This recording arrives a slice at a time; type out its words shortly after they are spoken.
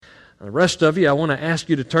The rest of you, I want to ask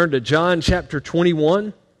you to turn to John chapter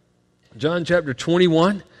 21. John chapter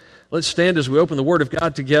 21. Let's stand as we open the Word of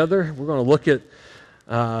God together. We're going to look at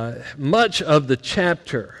much of the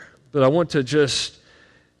chapter, but I want to just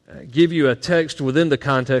give you a text within the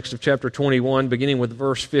context of chapter 21, beginning with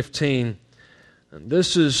verse 15. And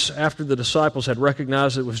this is after the disciples had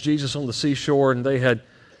recognized it was Jesus on the seashore, and they had,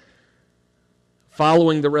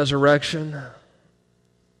 following the resurrection,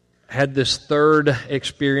 had this third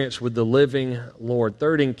experience with the living Lord,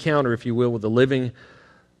 third encounter, if you will, with the living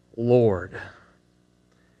Lord. It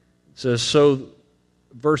says, so,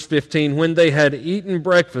 verse 15, when they had eaten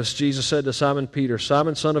breakfast, Jesus said to Simon Peter,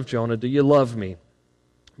 Simon, son of Jonah, do you love me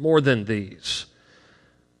more than these?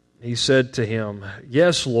 He said to him,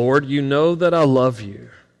 yes, Lord, you know that I love you.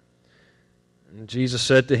 And Jesus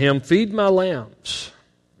said to him, feed my lambs.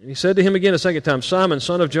 And he said to him again a second time, Simon,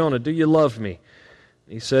 son of Jonah, do you love me?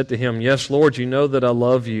 And he said to him, yes, Lord, you know that I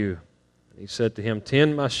love you. And he said to him,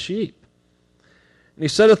 tend my sheep. And he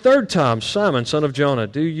said a third time, Simon, son of Jonah,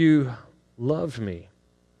 do you love me?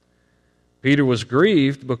 Peter was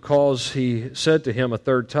grieved because he said to him a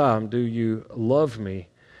third time, do you love me?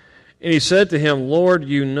 And he said to him, Lord,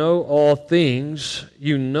 you know all things.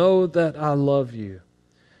 You know that I love you.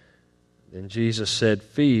 Then Jesus said,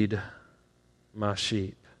 feed my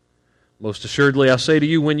sheep. Most assuredly, I say to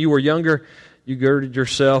you, when you were younger, you girded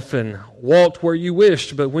yourself and walked where you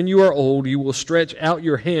wished. But when you are old, you will stretch out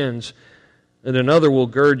your hands, and another will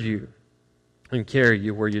gird you and carry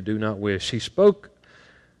you where you do not wish. He spoke,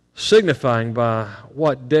 signifying by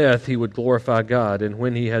what death he would glorify God. And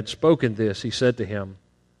when he had spoken this, he said to him,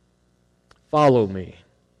 follow me.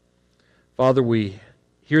 Father, we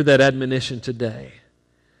hear that admonition today.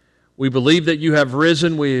 We believe that you have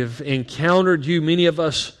risen. We have encountered you. Many of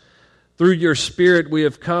us, through your Spirit, we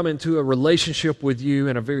have come into a relationship with you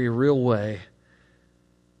in a very real way.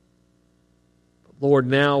 Lord,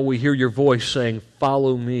 now we hear your voice saying,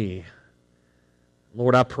 follow me.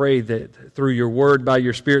 Lord, I pray that through your word, by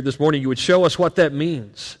your Spirit this morning, you would show us what that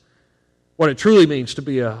means, what it truly means to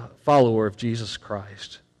be a follower of Jesus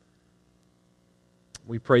Christ.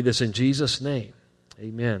 We pray this in Jesus' name.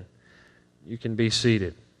 Amen. You can be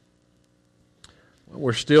seated. Well,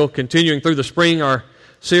 we're still continuing through the spring our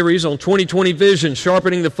series on 2020 vision,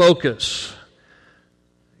 sharpening the focus,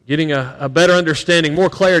 getting a better understanding,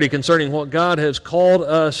 more clarity concerning what God has called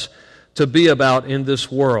us to be about in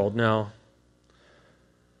this world. Now,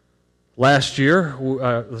 last week,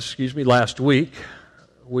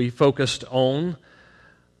 we focused on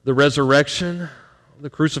the resurrection, the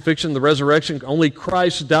crucifixion, the resurrection. Only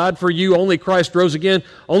Christ died for you. Only Christ rose again.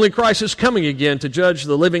 Only Christ is coming again to judge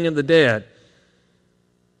the living and the dead.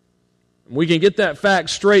 We can get that fact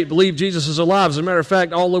straight, believe Jesus is alive. As a matter of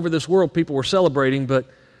fact, all over this world, people were celebrating, but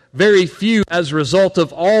very few, as a result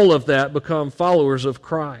of all of that, become followers of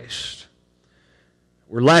Christ.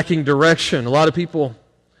 We're lacking direction. A lot of people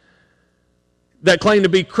that claim to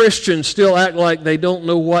be Christians still act like they don't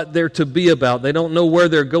know what they're to be about. They don't know where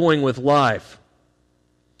they're going with life.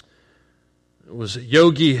 It was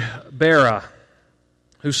Yogi Berra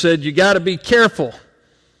who said, you got to be careful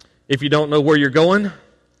if you don't know where you're going,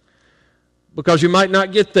 because you might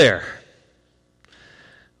not get there.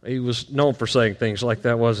 He was known for saying things like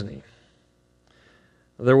that, wasn't he?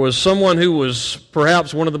 There was someone who was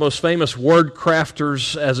perhaps one of the most famous word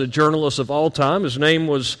crafters as a journalist of all time. His name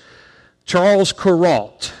was Charles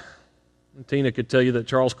Kuralt. And Tina could tell you that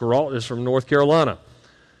Charles Kuralt is from North Carolina.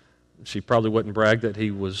 She probably wouldn't brag that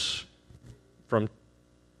he was from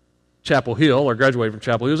Chapel Hill or graduated from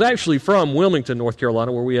Chapel Hill. He was actually from Wilmington, North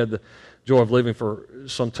Carolina, where we had the joy of living for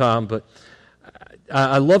some time. But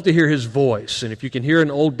I love to hear his voice. And if you can hear an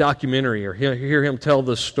old documentary or hear him tell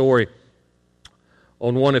the story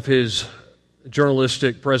on one of his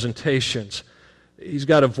journalistic presentations, he's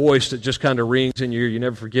got a voice that just kind of rings in your ear. You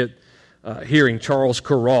never forget hearing Charles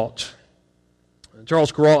Kuralt.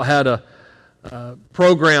 Charles Kuralt had a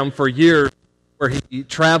program for years where he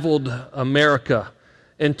traveled America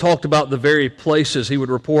and talked about the very places. He would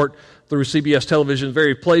report through CBS television,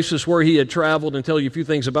 very places where he had traveled and tell you a few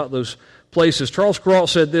things about those places. Charles Kuralt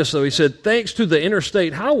said this, though. He said, thanks to the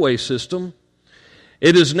interstate highway system,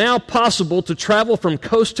 it is now possible to travel from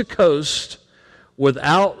coast to coast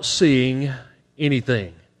without seeing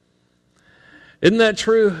anything. Isn't that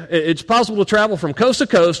true? It's possible to travel from coast to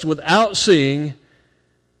coast without seeing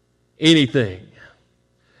anything.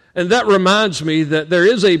 And that reminds me that there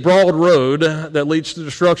is a broad road that leads to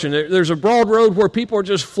destruction. There's a broad road where people are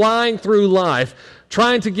just flying through life,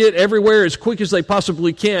 trying to get everywhere as quick as they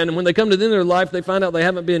possibly can. And when they come to the end of their life, they find out they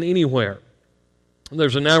haven't been anywhere. And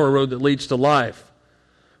there's a narrow road that leads to life.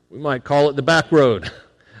 We might call it the back road.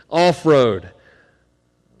 off-road,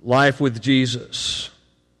 life with Jesus.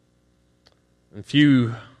 And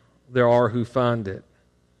few there are who find it.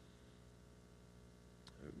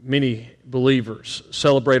 Many believers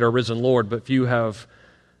celebrate our risen Lord, but few have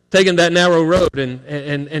taken that narrow road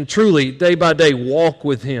and truly, day by day, walk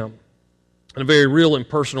with Him in a very real and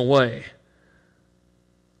personal way.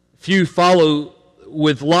 Few follow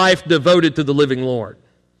with life devoted to the living Lord.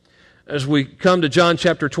 As we come to John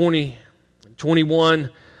chapter 20, 21,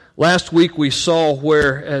 last week we saw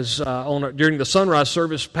where, during the sunrise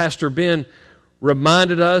service, Pastor Ben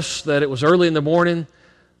reminded us that it was early in the morning,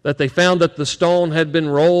 that they found that the stone had been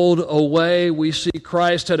rolled away. We see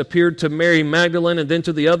Christ had appeared to Mary Magdalene and then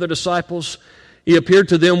to the other disciples. He appeared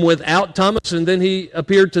to them without Thomas, and then He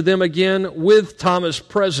appeared to them again with Thomas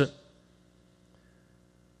present.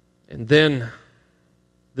 And then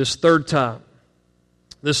this third time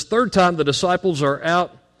the disciples are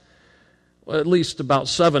out, well, at least about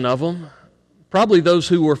 7 of them, probably those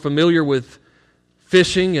who were familiar with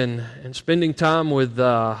fishing and spending time with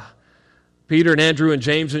Peter and Andrew and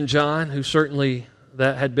James and John, who certainly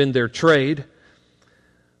that had been their trade.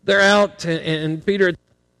 They're out, and Peter had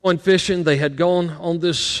gone fishing. They had gone on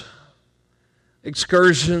this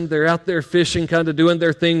excursion. They're out there fishing, kind of doing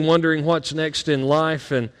their thing, wondering what's next in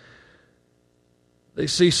life, and they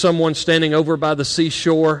see someone standing over by the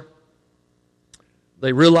seashore.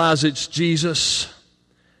 They realize it's Jesus,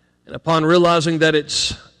 and upon realizing that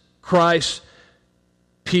it's Christ,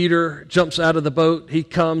 Peter jumps out of the boat. He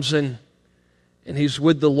comes and he's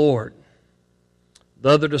with the Lord. The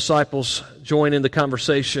other disciples join in the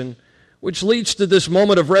conversation, which leads to this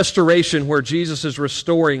moment of restoration where Jesus is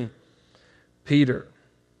restoring Peter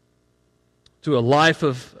to a life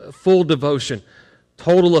of full devotion,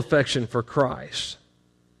 total affection for Christ.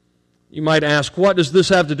 You might ask, what does this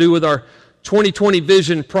have to do with our 2020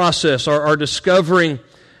 vision process, our discovering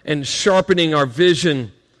and sharpening our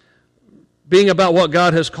vision, being about what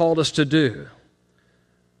God has called us to do?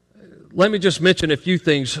 Let me just mention a few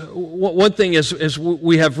things. One thing is, as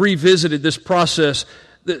we have revisited this process,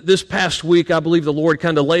 this past week, I believe the Lord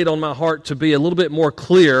kind of laid on my heart to be a little bit more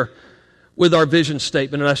clear with our vision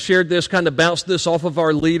statement. And I shared this, kind of bounced this off of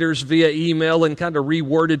our leaders via email and kind of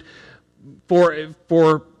reworded.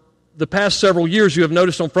 For the past several years, you have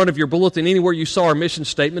noticed on front of your bulletin, anywhere you saw our mission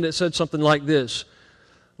statement, it said something like this: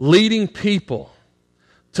 leading people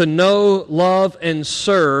to know, love, and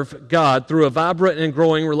serve God through a vibrant and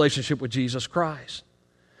growing relationship with Jesus Christ.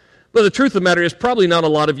 But the truth of the matter is, probably not a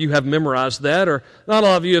lot of you have memorized that, or not a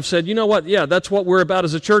lot of you have said, you know what, yeah, that's what we're about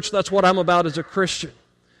as a church, that's what I'm about as a Christian.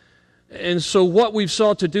 And so what we've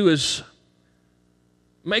sought to do is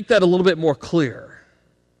make that a little bit more clear.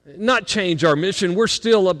 Not change our mission. We're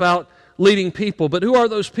still about leading people, but who are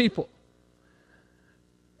those people?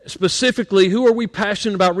 Specifically, who are we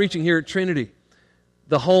passionate about reaching here at Trinity?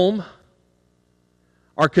 The home,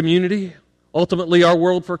 our community, ultimately our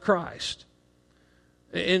world for Christ.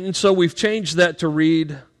 And so we've changed that to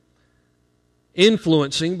read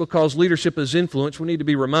influencing, because leadership is influence. We need to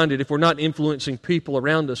be reminded, if we're not influencing people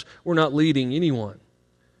around us, we're not leading anyone.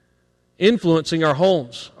 Influencing our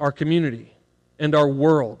homes, our community, and our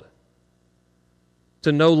world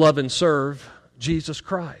to know, love, and serve Jesus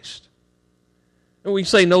Christ. And we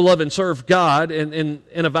say know, love, and serve God in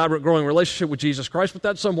a vibrant, growing relationship with Jesus Christ, but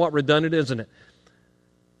that's somewhat redundant, isn't it?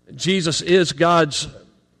 Jesus is God's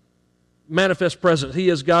manifest presence. He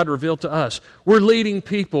is God revealed to us. We're leading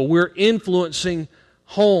people. We're influencing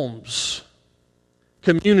homes,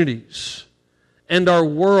 communities, and our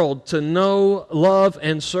world to know, love,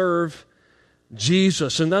 and serve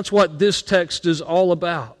Jesus. And that's what this text is all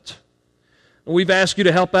about. We've asked you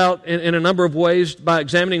to help out in a number of ways by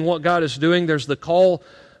examining what God is doing. There's the call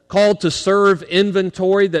to serve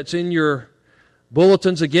inventory that's in your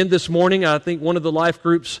bulletins again this morning. I think one of the life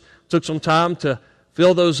groups took some time to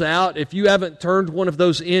fill those out. If you haven't turned one of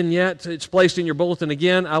those in yet, it's placed in your bulletin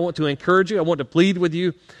again. I want to encourage you. I want to plead with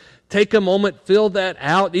you. Take a moment, fill that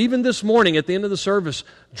out. Even this morning at the end of the service,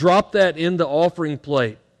 drop that in the offering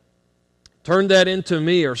plate. Turn that into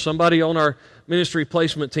me or somebody on our ministry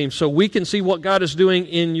placement team so we can see what God is doing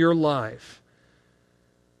in your life.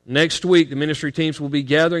 Next week, the ministry teams will be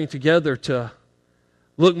gathering together to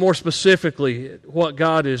look more specifically at what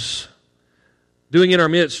God is doing in our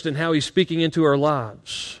midst and how He's speaking into our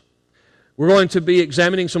lives. We're going to be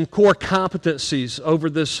examining some core competencies over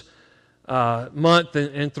this month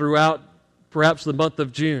and throughout perhaps the month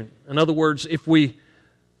of June. In other words, if we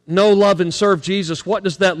know, love, and serve Jesus, what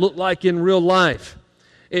does that look like in real life?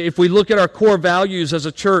 If we look at our core values as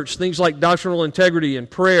a church, things like doctrinal integrity and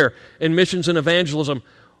prayer and missions and evangelism,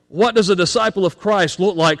 What does a disciple of Christ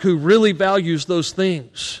look like who really values those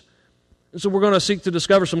things? And so we're going to seek to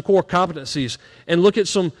discover some core competencies and look at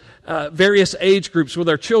some various age groups with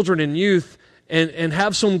our children and youth and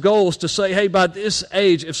have some goals to say, hey, by this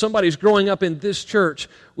age, if somebody's growing up in this church,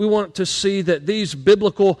 we want to see that these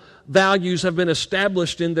biblical values have been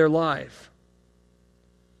established in their life.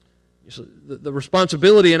 So the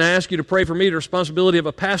responsibility, and I ask you to pray for me, the responsibility of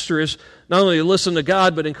a pastor is not only to listen to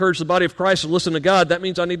God, but encourage the body of Christ to listen to God. That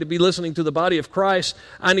means I need to be listening to the body of Christ.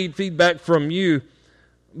 I need feedback from you.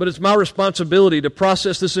 But it's my responsibility to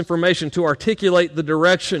process this information, to articulate the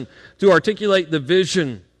direction, to articulate the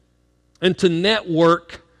vision, and to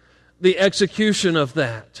network the execution of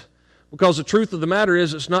that. Because the truth of the matter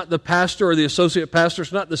is, it's not the pastor or the associate pastor,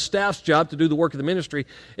 it's not the staff's job to do the work of the ministry.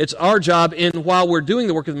 It's our job, while we're doing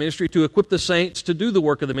the work of the ministry, to equip the saints to do the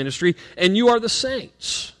work of the ministry, and you are the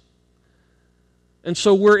saints. And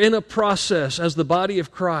so we're in a process as the body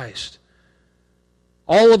of Christ,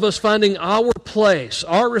 all of us finding our place,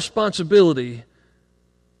 our responsibility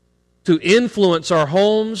to influence our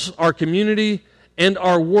homes, our community, and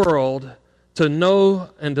our world to know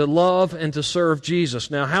and to love and to serve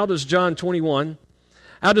Jesus. Now, how does John 21,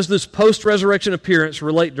 how does this post-resurrection appearance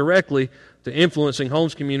relate directly to influencing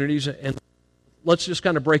homes, communities? And let's just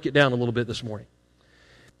kind of break it down a little bit this morning.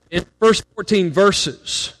 In first 14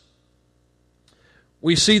 verses,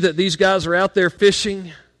 we see that these guys are out there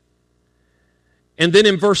fishing. And then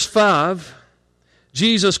in verse 5,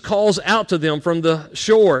 Jesus calls out to them from the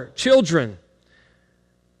shore, "Children,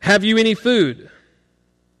 have you any food?"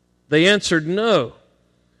 They answered, "No."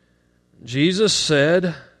 Jesus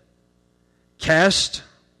said, "Cast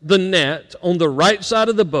the net on the right side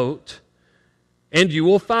of the boat, and you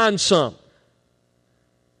will find some."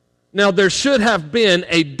 Now, there should have been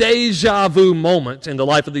a deja vu moment in the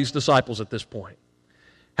life of these disciples at this point.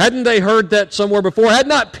 Hadn't they heard that somewhere before? Had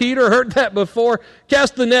not Peter heard that before?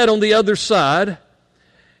 Cast the net on the other side,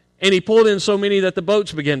 and he pulled in so many that the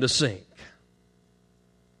boats began to sink.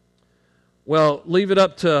 Well, leave it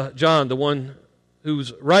up to John, the one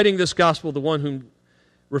who's writing this gospel, the one who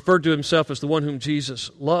referred to himself as the one whom Jesus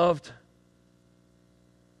loved.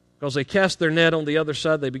 Because they cast their net on the other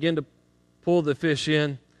side, they began to pull the fish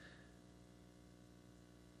in.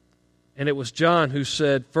 And it was John who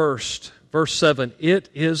said first, verse 7, "It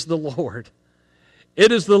is the Lord."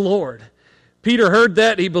 It is the Lord. Peter heard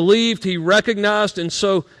that, he believed, he recognized, and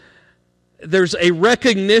so there's a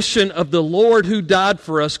recognition of the Lord who died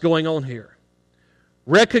for us going on here.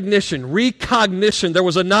 Recognition, recognition. There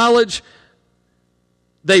was a knowledge.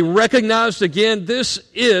 They recognized again, this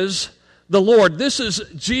is the Lord. This is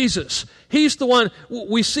Jesus. He's the one.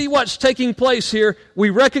 We see what's taking place here. We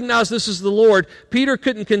recognize this is the Lord. Peter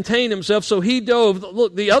couldn't contain himself, so he dove.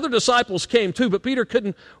 Look, the other disciples came too, but Peter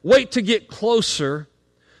couldn't wait to get closer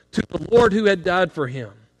to the Lord who had died for him.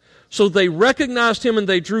 So they recognized him and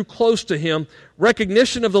they drew close to him.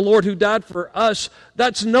 Recognition of the Lord who died for us,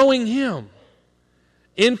 that's knowing him.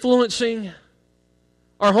 Influencing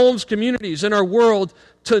our homes, communities, and our world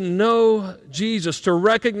to know Jesus, to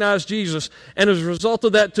recognize Jesus, and as a result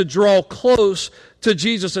of that, to draw close to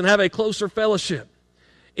Jesus and have a closer fellowship.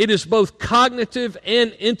 It is both cognitive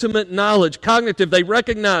and intimate knowledge. Cognitive, they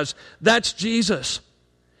recognize that's Jesus.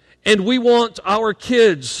 And we want our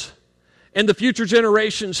kids and the future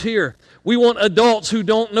generations here, we want adults who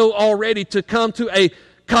don't know already to come to a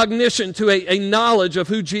cognition, to a knowledge of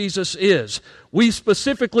who Jesus is. We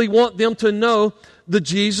specifically want them to know the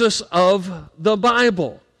Jesus of the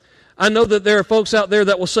Bible. I know that there are folks out there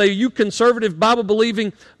that will say, you conservative,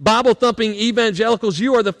 Bible-believing, Bible-thumping evangelicals,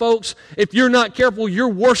 you are the folks, if you're not careful, you're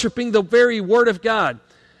worshiping the very Word of God.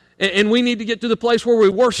 And we need to get to the place where we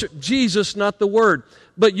worship Jesus, not the Word.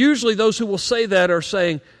 But usually those who will say that are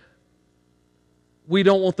saying, we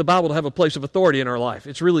don't want the Bible to have a place of authority in our life.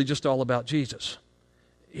 It's really just all about Jesus.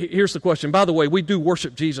 Here's the question. By the way, we do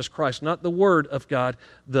worship Jesus Christ, not the Word of God,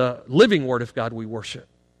 the living Word of God we worship.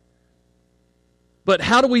 But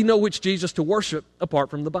how do we know which Jesus to worship apart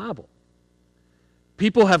from the Bible?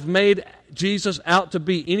 People have made Jesus out to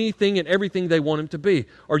be anything and everything they want him to be.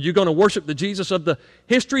 Are you going to worship the Jesus of the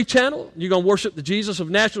History Channel? You're going to worship the Jesus of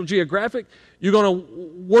National Geographic? You're going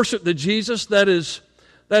to worship the Jesus that is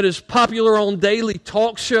popular on daily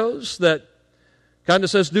talk shows that kind of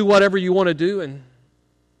says do whatever you want to do and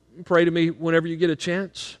pray to me whenever you get a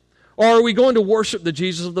chance? Or are we going to worship the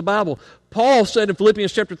Jesus of the Bible? Paul said in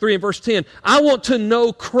Philippians chapter 3 and verse 10, I want to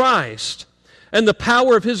know Christ and the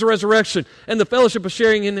power of His resurrection and the fellowship of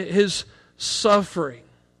sharing in His suffering.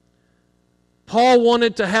 Paul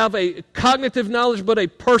wanted to have a cognitive knowledge, but a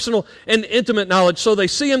personal and intimate knowledge. So they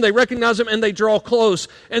see Him, they recognize Him, and they draw close.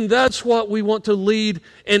 And that's what we want to lead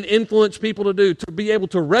and influence people to do, to be able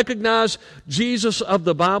to recognize Jesus of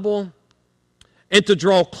the Bible and to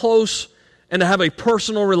draw close and to have a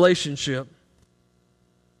personal relationship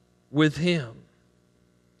with Him.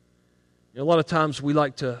 You know, a lot of times we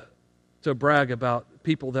like to brag about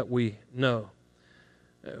people that we know.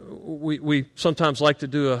 We sometimes like to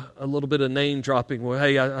do a little bit of name dropping. Well,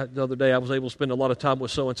 hey, the other day I was able to spend a lot of time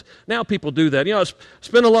with so-and-so. Now people do that. You know, I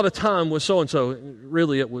spent a lot of time with so-and-so.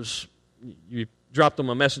 Really, it was, you dropped them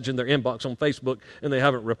a message in their inbox on Facebook and they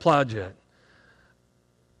haven't replied yet.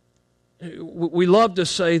 We love to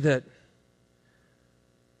say that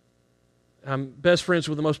I'm best friends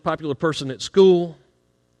with the most popular person at school,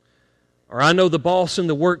 or I know the boss in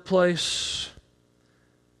the workplace,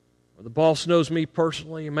 or the boss knows me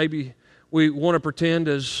personally, and maybe we want to pretend,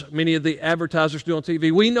 as many of the advertisers do on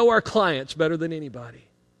TV, we know our clients better than anybody.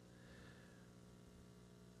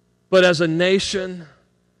 But as a nation,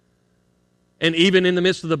 and even in the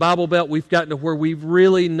midst of the Bible Belt, we've gotten to where we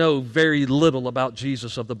really know very little about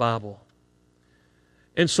Jesus of the Bible.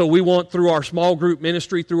 And so we want, through our small group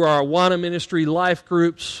ministry, through our Awana ministry, life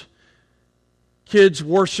groups, kids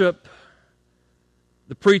worship,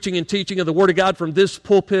 the preaching and teaching of the Word of God from this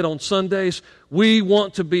pulpit on Sundays, we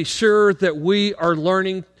want to be sure that we are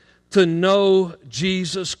learning to know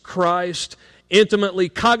Jesus Christ intimately,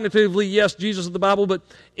 cognitively, yes, Jesus of the Bible, but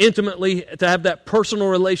intimately to have that personal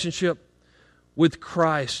relationship with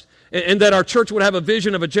Christ. And that our church would have a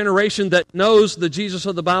vision of a generation that knows the Jesus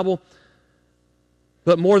of the Bible,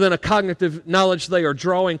 but more than a cognitive knowledge, they are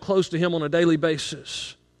drawing close to Him on a daily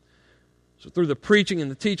basis. So through the preaching and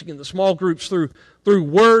the teaching and the small groups, through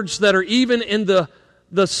words that are even in the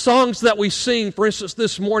songs that we sing. For instance,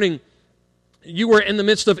 this morning, you were in the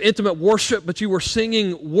midst of intimate worship, but you were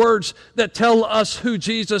singing words that tell us who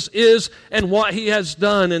Jesus is and what He has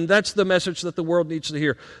done. And that's the message that the world needs to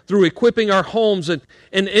hear. Through equipping our homes and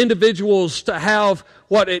individuals to have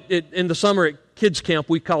what in the summer at kids camp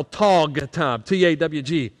we call TAWG time,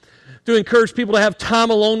 T-A-W-G. To encourage people to have time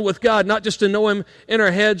alone with God, not just to know Him in our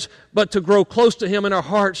heads, but to grow close to Him in our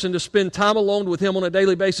hearts and to spend time alone with Him on a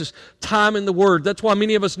daily basis, time in the Word. That's why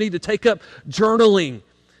many of us need to take up journaling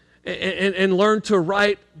and learn to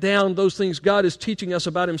write down those things God is teaching us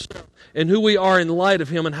about Himself and who we are in light of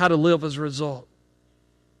Him and how to live as a result.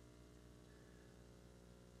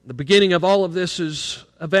 The beginning of all of this is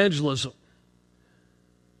evangelism,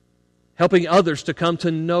 helping others to come to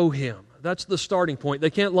know Him. That's the starting point.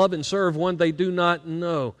 They can't love and serve one they do not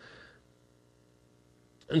know.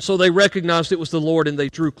 And so they recognized it was the Lord and they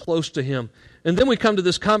drew close to Him. And then we come to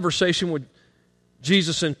this conversation with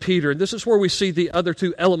Jesus and Peter. And this is where we see the other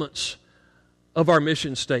two elements of our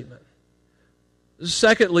mission statement.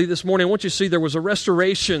 Secondly, this morning, I want you to see there was a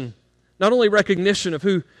restoration, not only recognition of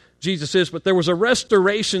who Jesus is, but there was a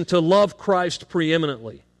restoration to love Christ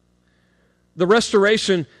preeminently. The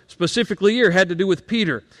restoration specifically here had to do with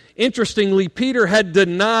Peter. Interestingly, Peter had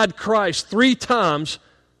denied Christ 3 times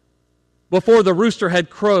before the rooster had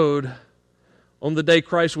crowed on the day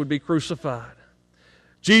Christ would be crucified.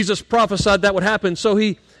 Jesus prophesied that would happen, so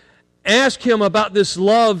He asked Him about this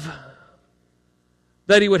love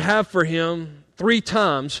that He would have for him 3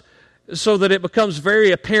 times, so that it becomes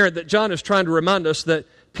very apparent that John is trying to remind us that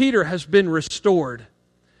Peter has been restored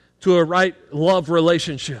to a right love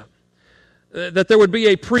relationship. That there would be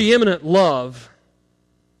a preeminent love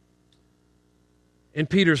in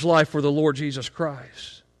Peter's life for the Lord Jesus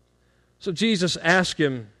Christ. So Jesus asked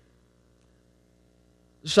him,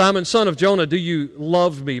 Simon, son of Jonah, do you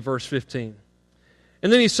love me? Verse 15.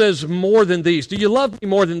 And then He says, more than these. Do you love me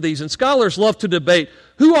more than these? And scholars love to debate,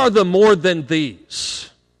 who are the more than these?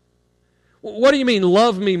 What do you mean,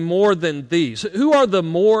 love me more than these? Who are the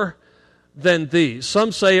more than these?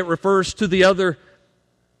 Some say it refers to the other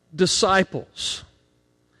disciples.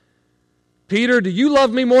 Peter, do you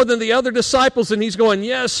love me more than the other disciples? And he's going,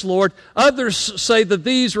 yes, Lord. Others say that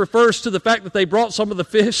these refers to the fact that they brought some of the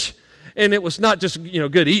fish, and it was not just,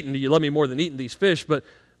 good eating. Do you love me more than eating these fish? But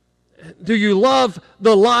do you love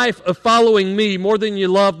the life of following me more than you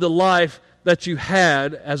love the life that you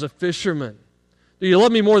had as a fisherman? Do you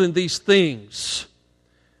love me more than these things?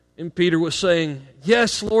 And Peter was saying,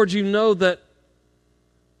 yes, Lord, you know that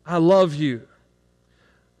I love you.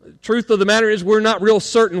 The truth of the matter is we're not real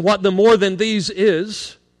certain what the more than these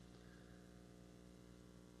is.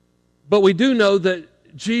 But we do know that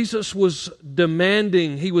Jesus was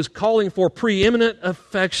demanding, He was calling for preeminent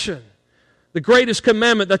affection. The greatest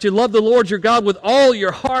commandment, that you love the Lord your God with all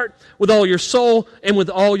your heart, with all your soul, and with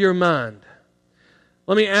all your mind.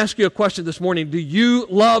 Let me ask you a question this morning. Do you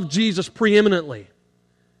love Jesus preeminently?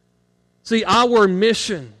 See, our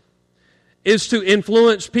mission is to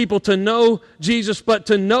influence people to know Jesus, but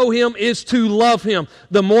to know Him is to love Him.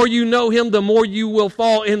 The more you know Him, the more you will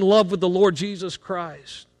fall in love with the Lord Jesus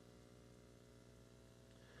Christ.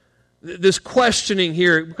 This questioning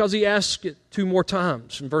here, because He asks it 2 more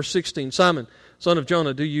times. In verse 16, Simon, son of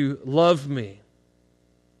Jonah, do you love me?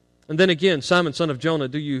 And then again, Simon, son of Jonah,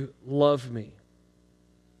 do you love me?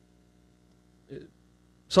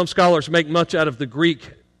 Some scholars make much out of the Greek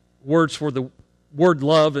words for the word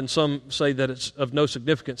love, and some say that it's of no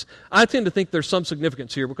significance. I tend to think there's some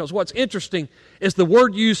significance here, because what's interesting is the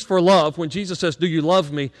word used for love, when Jesus says, do you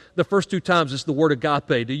love me, the first 2 times is the word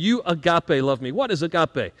agape. Do you agape love me? What is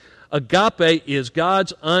agape? Agape is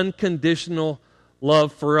God's unconditional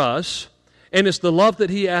love for us, and it's the love that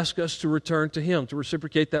He asks us to return to Him, to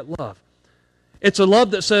reciprocate that love. It's a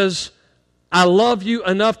love that says, I love you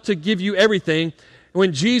enough to give you everything.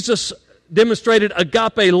 When Jesus demonstrated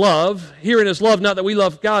agape love, here in His love, not that we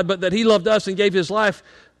love God, but that He loved us and gave His life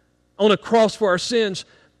on a cross for our sins,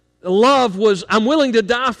 love was, I'm willing to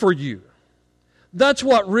die for you. That's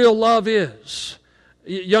what real love is.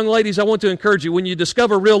 Young ladies, I want to encourage you, when you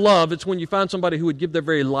discover real love, it's when you find somebody who would give their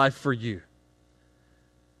very life for you.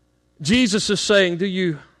 Jesus is saying, do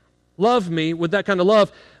you love me with that kind of love?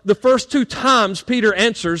 The first 2 times Peter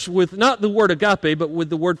answers with not the word agape, but with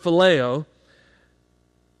the word phileo,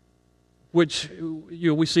 which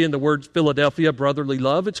we see in the word Philadelphia, brotherly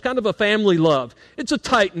love. It's kind of a family love. It's a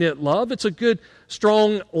tight-knit love. It's a good,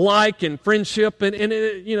 strong like and friendship. And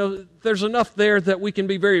it, there's enough there that we can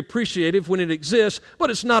be very appreciative when it exists, but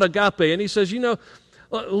it's not agape. And he says,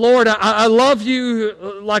 Lord, I love you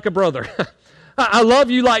like a brother. I love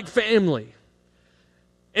you like family.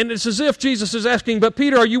 And it's as if Jesus is asking, but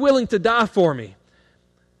Peter, are you willing to die for me?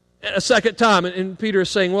 A second time, and Peter is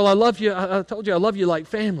saying, well, I love you. I told you I love you like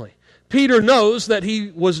family. Peter knows that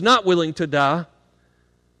he was not willing to die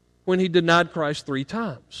when he denied Christ 3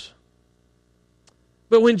 times.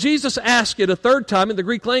 But when Jesus asked it a 3rd time in the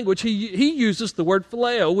Greek language, he uses the word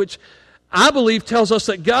phileo, which I believe tells us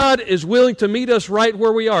that God is willing to meet us right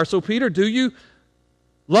where we are. So Peter, do you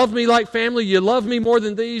love me like family? You love me more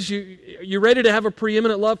than these? You ready to have a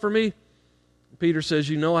preeminent love for me? Peter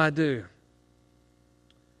says, I do.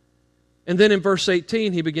 And then in verse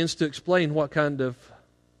 18, he begins to explain what kind of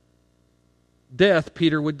death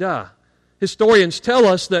Peter would die. Historians tell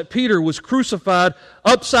us that Peter was crucified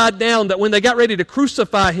upside down, that when they got ready to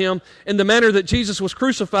crucify him in the manner that Jesus was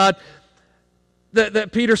crucified,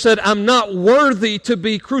 that Peter said, I'm not worthy to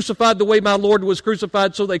be crucified the way my Lord was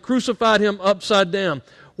crucified, so they crucified him upside down.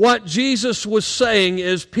 What Jesus was saying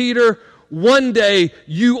is, Peter, one day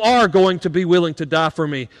you are going to be willing to die for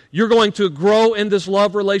me. You're going to grow in this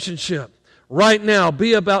love relationship. Right now,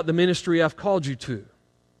 be about the ministry I've called you to.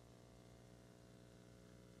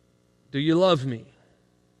 Do you love me?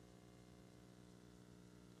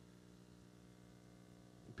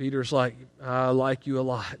 Peter's like, I like you a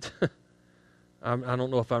lot. I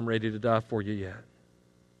don't know if I'm ready to die for you yet.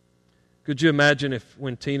 Could you imagine if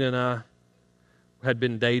when Tina and I had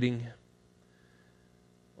been dating,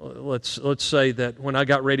 let's say that when I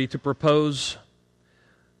got ready to propose,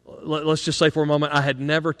 let's just say for a moment, I had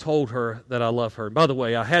never told her that I love her. By the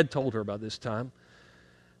way, I had told her by this time.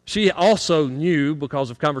 She also knew, because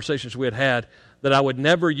of conversations we had had, that I would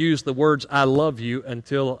never use the words, I love you,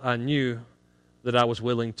 until I knew that I was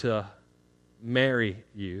willing to marry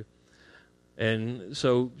you. And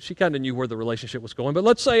so she kind of knew where the relationship was going. But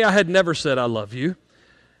let's say I had never said, I love you.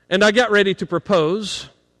 And I got ready to propose.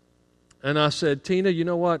 And I said, Tina, you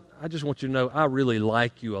know what? I just want you to know I really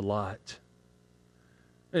like you a lot.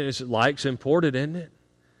 And it's like's important, isn't it?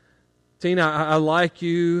 Tina, I like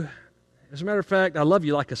you. As a matter of fact, I love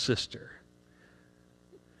you like a sister.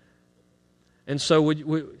 And so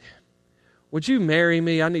would you marry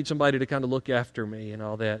me? I need somebody to kind of look after me and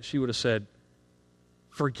all that. She would have said,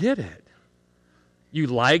 forget it. You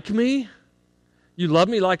like me? You love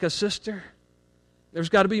me like a sister? There's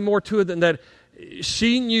got to be more to it than that.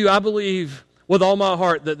 She knew, I believe, with all my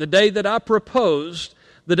heart, that the day that I proposed,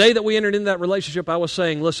 the day that we entered into that relationship, I was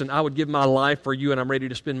saying, listen, I would give my life for you, and I'm ready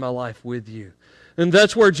to spend my life with you. And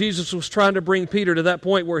that's where Jesus was trying to bring Peter to that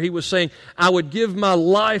point where he was saying, I would give my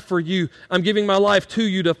life for you. I'm giving my life to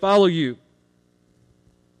you to follow you.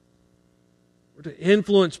 Or to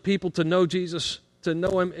influence people to know Jesus, to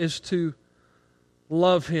know Him is to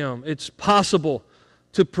love Him. It's possible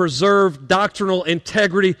to preserve doctrinal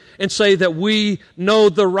integrity and say that we know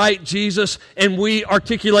the right Jesus and we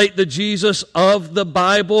articulate the Jesus of the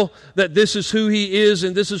Bible, that this is who He is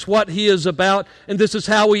and this is what He is about and this is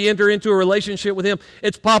how we enter into a relationship with Him.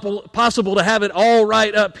 It's possible to have it all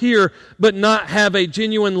right up here but not have a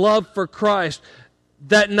genuine love for Christ.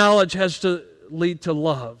 That knowledge has to lead to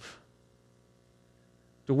love,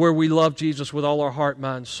 to where we love Jesus with all our heart,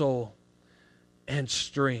 mind, soul, and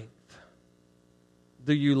strength.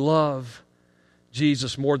 Do you love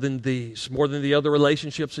Jesus more than these, more than the other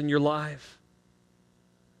relationships in your life?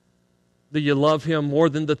 Do you love Him more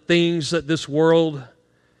than the things that this world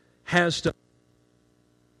has to?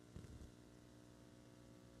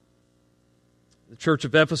 The church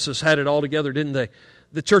of Ephesus had it all together, didn't they?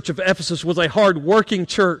 The church of Ephesus was a hard-working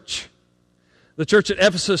church. The church at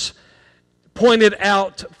Ephesus pointed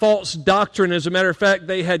out false doctrine. As a matter of fact,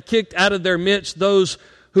 they had kicked out of their midst those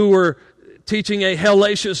who were teaching a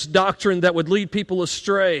hellacious doctrine that would lead people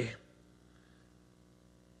astray.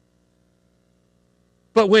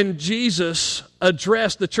 But when Jesus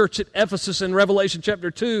addressed the church at Ephesus in Revelation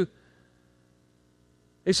chapter 2,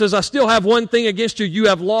 He says, I still have one thing against you. You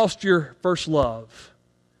have lost your first love.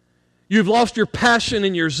 You've lost your passion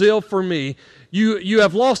and your zeal for me. You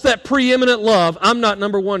have lost that preeminent love. I'm not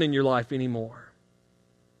number one in your life anymore.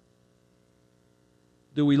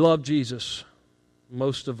 Do we love Jesus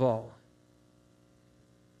most of all?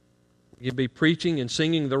 You'd be preaching and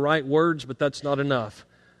singing the right words, but that's not enough.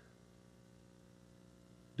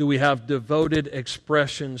 Do we have devoted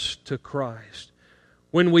expressions to Christ?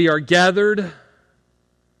 When we are gathered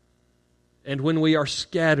and when we are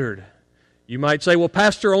scattered. You might say, well,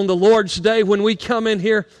 Pastor, on the Lord's Day, when we come in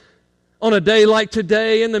here on a day like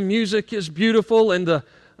today and the music is beautiful and the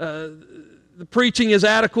preaching is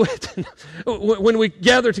adequate, when we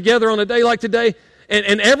gather together on a day like today,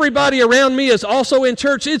 and everybody around me is also in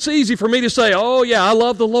church, it's easy for me to say, oh yeah, I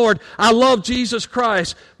love the Lord, I love Jesus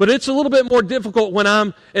Christ. But it's a little bit more difficult when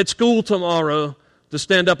I'm at school tomorrow to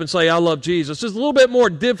stand up and say, I love Jesus. It's a little bit more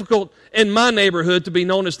difficult in my neighborhood to be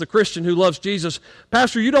known as the Christian who loves Jesus.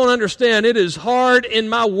 Pastor, you don't understand. It is hard in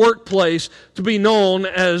my workplace to be known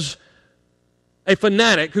as a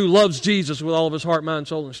fanatic who loves Jesus with all of his heart, mind,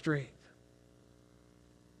 soul, and strength.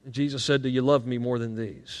 And Jesus said, do you love me more than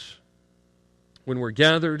these? When we're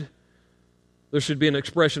gathered, there should be an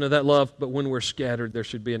expression of that love, but when we're scattered, there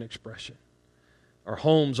should be an expression. Our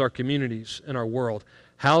homes, our communities, and our world.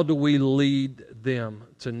 How do we lead them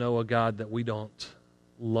to know a God that we don't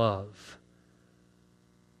love?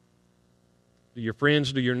 Do your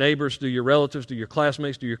friends, do your neighbors, do your relatives, do your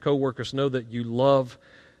classmates, do your coworkers know that you love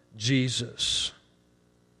Jesus?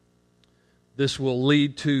 This will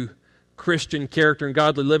lead to Christian character and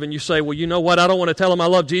godly living. You say, well, you know what? I don't want to tell them I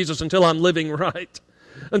love Jesus until I'm living right,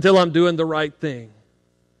 until I'm doing the right thing.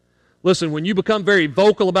 Listen, when you become very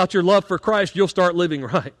vocal about your love for Christ, you'll start living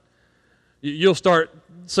right. You'll start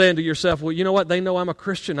saying to yourself, well, you know what? They know I'm a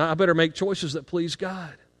Christian. I better make choices that please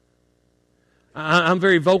God. I'm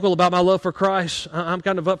very vocal about my love for Christ. I'm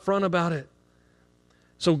kind of upfront about it.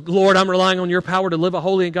 So, Lord, I'm relying on your power to live a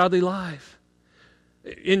holy and godly life.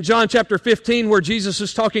 In John chapter 15, where Jesus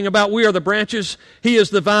is talking about we are the branches, He is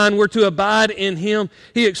the vine, we're to abide in Him,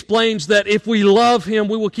 He explains that if we love Him,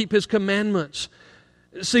 we will keep His commandments.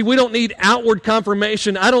 See, we don't need outward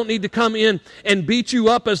confirmation. I don't need to come in and beat you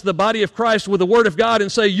up as the body of Christ with the Word of God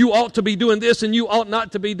and say you ought to be doing this and you ought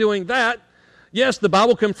not to be doing that. Yes, the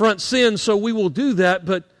Bible confronts sin, so we will do that,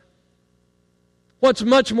 but what's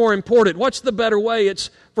much more important? What's the better way? It's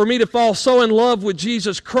for me to fall so in love with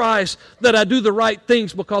Jesus Christ that I do the right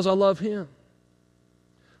things because I love Him.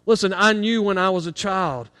 Listen, I knew when I was a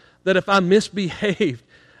child that if I misbehaved,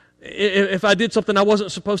 if I did something I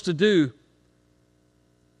wasn't supposed to do,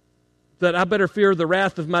 that I better fear the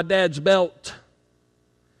wrath of my dad's belt.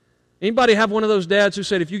 Anybody have one of those dads who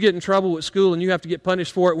said if you get in trouble at school and you have to get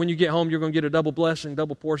punished for it, when you get home you're going to get a double blessing,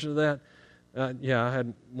 double portion of that? Yeah, I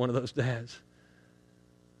had one of those dads.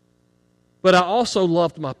 But I also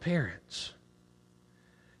loved my parents.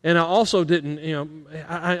 And I also didn't,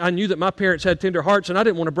 I knew that my parents had tender hearts and I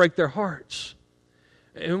didn't want to break their hearts.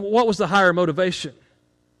 And what was the higher motivation?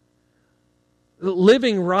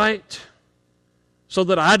 Living right so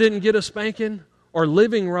that I didn't get a spanking, or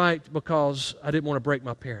living right because I didn't want to break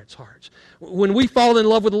my parents' hearts? When we fall in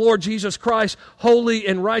love with the Lord Jesus Christ, holy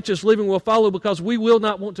and righteous living will follow because we will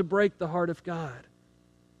not want to break the heart of God.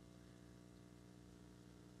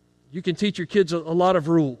 You can teach your kids a lot of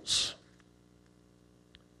rules.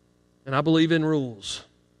 And I believe in rules.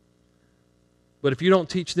 But if you don't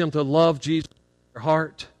teach them to love Jesus in their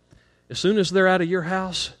heart, as soon as they're out of your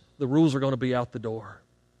house, the rules are going to be out the door.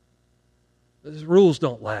 Rules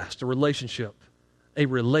don't last. A relationship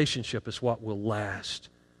is what will last.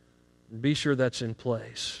 Be sure that's in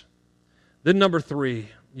place. Then number 3,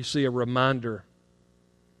 you see a reminder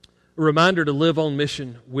to live on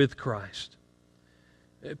mission with Christ.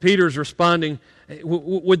 Peter's responding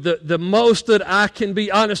with the most that I can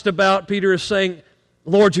be honest about. Peter is saying,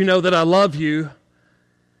 Lord, you know that I love you.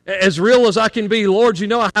 As real as I can be, Lord, you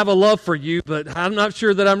know I have a love for you, but I'm not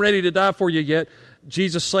sure that I'm ready to die for you yet.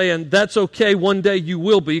 Jesus saying, that's okay, one day you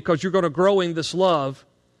will be, because you're going to grow in this love.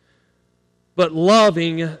 But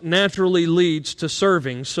loving naturally leads to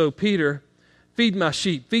serving. So Peter, feed my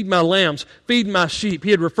sheep, feed my lambs, feed my sheep.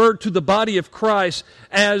 He had referred to the body of Christ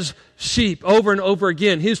as sheep over and over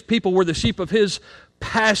again. His people were the sheep of His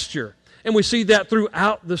pasture. And we see that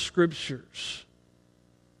throughout the Scriptures.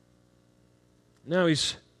 Now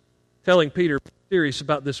he's telling Peter, serious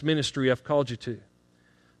about this ministry I've called you to.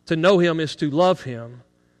 To know Him is to love Him.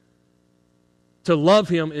 To love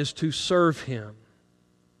Him is to serve Him.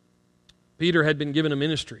 Peter had been given a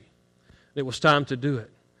ministry. It was time to do it.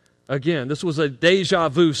 Again, this was a deja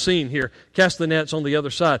vu scene here. Cast the nets on the other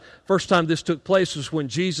side. First time this took place was when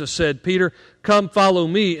Jesus said, Peter, come follow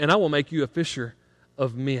me and I will make you a fisher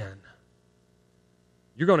of men.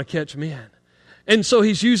 You're going to catch men. And so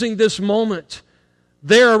he's using this moment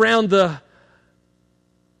there around the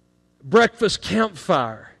breakfast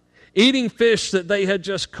campfire, eating fish that they had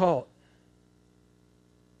just caught.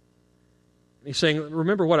 He's saying,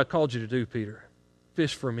 remember what I called you to do, Peter.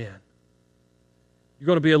 Fish for men. You're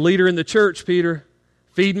going to be a leader in the church, Peter.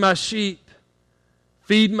 Feed my sheep.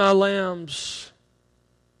 Feed my lambs.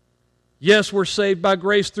 Yes, we're saved by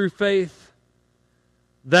grace through faith.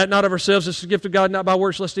 That not of ourselves, this is a gift of God, not by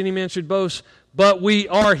works, lest any man should boast. But we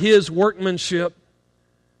are His workmanship.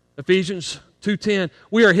 Ephesians 2:10.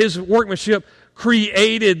 We are His workmanship,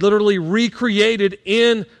 created, literally recreated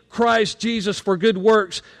in Christ Jesus for good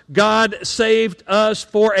works. God saved us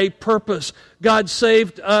for a purpose. God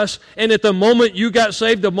saved us, and at the moment you got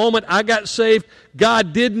saved, the moment I got saved,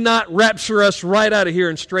 God did not rapture us right out of here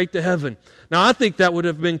and straight to heaven. Now, I think that would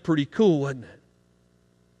have been pretty cool, wouldn't it?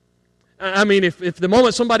 I mean, if the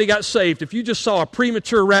moment somebody got saved, if you just saw a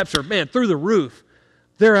premature rapture, man, through the roof,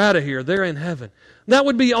 they're out of here, they're in heaven. That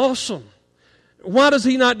would be awesome. Why does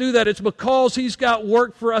He not do that? It's because He's got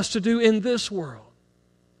work for us to do in this world.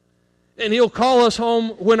 And He'll call us home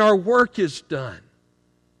when our work is done.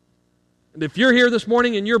 And if you're here this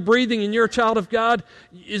morning and you're breathing and you're a child of God,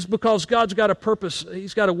 it's because God's got a purpose.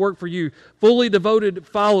 He's got a work for you. Fully devoted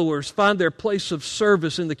followers find their place of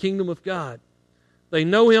service in the kingdom of God. They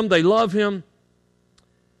know Him, they love Him,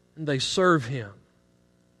 and they serve Him.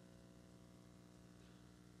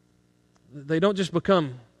 They don't just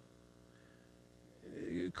become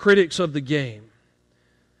critics of the game.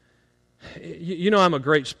 You know I'm a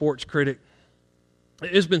great sports critic.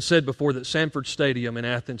 It's been said before that Sanford Stadium in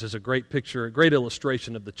Athens is a great picture, a great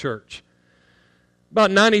illustration of the church.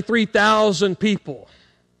 About 93,000 people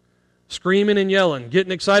screaming and yelling,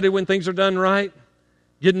 getting excited when things are done right,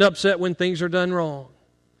 getting upset when things are done wrong.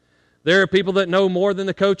 There are people that know more than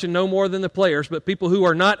the coach and know more than the players, but people who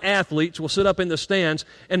are not athletes will sit up in the stands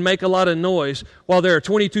and make a lot of noise while there are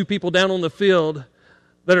 22 people down on the field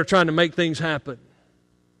that are trying to make things happen.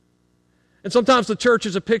 And sometimes the church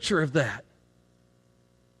is a picture of that.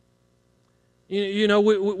 You know,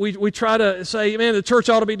 we try to say, man, the church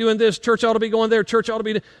ought to be doing this, church ought to be going there, church ought to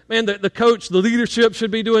be, man, the coach, the leadership should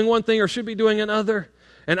be doing one thing or should be doing another.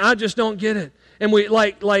 And I just don't get it. And we,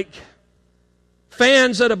 like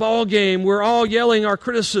fans at a ball game, we're all yelling our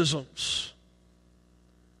criticisms.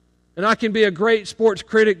 And I can be a great sports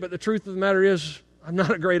critic, but the truth of the matter is, I'm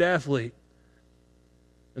not a great athlete.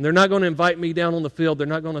 And they're not going to invite me down on the field. They're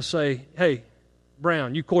not going to say, hey,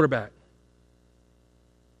 Brown, you quarterback.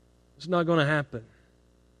 It's not going to happen.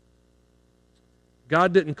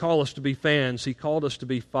 God didn't call us to be fans. He called us to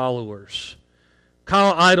be followers.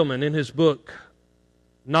 Kyle Idleman, in his book,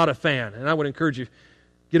 Not a Fan, and I would encourage you,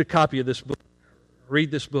 get a copy of this book. Read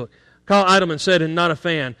this book. Kyle Idleman said in Not a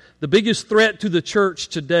Fan, the biggest threat to the church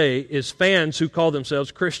today is fans who call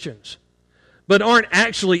themselves Christians, but aren't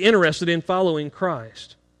actually interested in following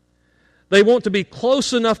Christ. They want to be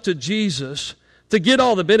close enough to Jesus to get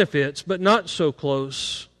all the benefits, but not so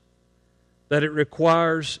close that it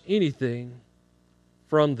requires anything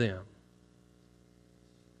from them.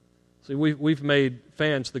 See, we've made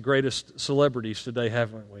fans the greatest celebrities today,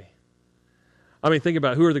 haven't we? I mean, think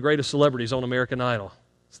about who are the greatest celebrities on American Idol.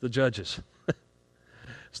 It's the judges.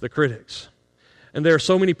 It's the critics. And there are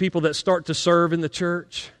so many people that start to serve in the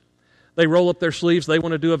church. They roll up their sleeves. They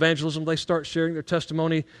want to do evangelism. They start sharing their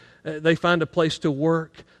testimony. they find a place to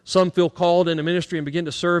work. Some feel called into ministry and begin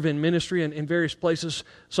to serve in ministry in various places,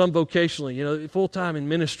 some vocationally, full-time in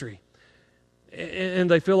ministry. And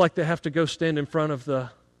they feel like they have to go stand in front of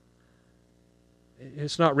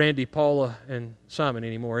it's not Randy, Paula, and Simon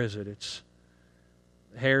anymore, is it? It's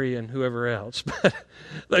Harry and whoever else. But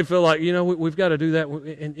they feel like, we've got to do that.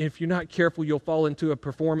 And if you're not careful, you'll fall into a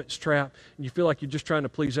performance trap. And you feel like you're just trying to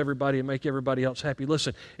please everybody and make everybody else happy.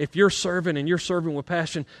 Listen, if you're serving and you're serving with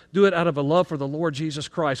passion, do it out of a love for the Lord Jesus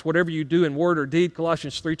Christ. Whatever you do in word or deed,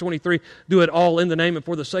 Colossians 3:23, do it all in the name and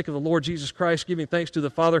for the sake of the Lord Jesus Christ, giving thanks to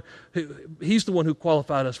the Father. He's the one who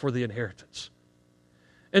qualified us for the inheritance.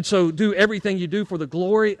 And so do everything you do for the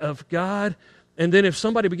glory of God. And then if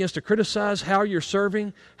somebody begins to criticize how you're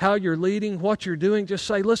serving, how you're leading, what you're doing, just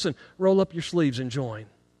say, listen, roll up your sleeves and join.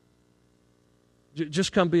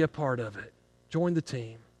 Just come be a part of it. Join the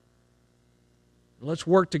team. Let's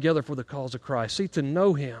work together for the cause of Christ. See, to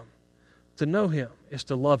know Him is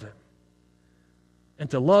to love Him. And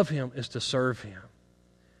to love Him is to serve Him.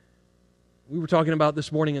 We were talking about this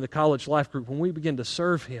morning in the college life group, when we begin to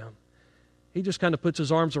serve Him, He just kind of puts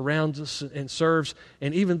His arms around us and serves.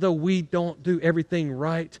 And even though we don't do everything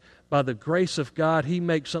right, by the grace of God, He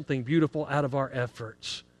makes something beautiful out of our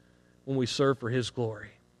efforts when we serve for His glory.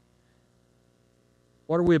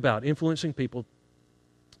 What are we about? Influencing people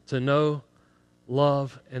to know,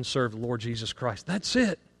 love, and serve the Lord Jesus Christ. That's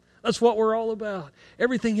it. That's what we're all about.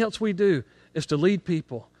 Everything else we do is to lead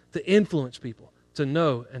people, to influence people, to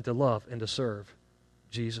know and to love and to serve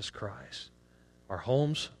Jesus Christ. Our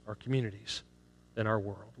homes, our communities, and our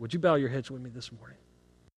world. Would you bow your heads with me this morning?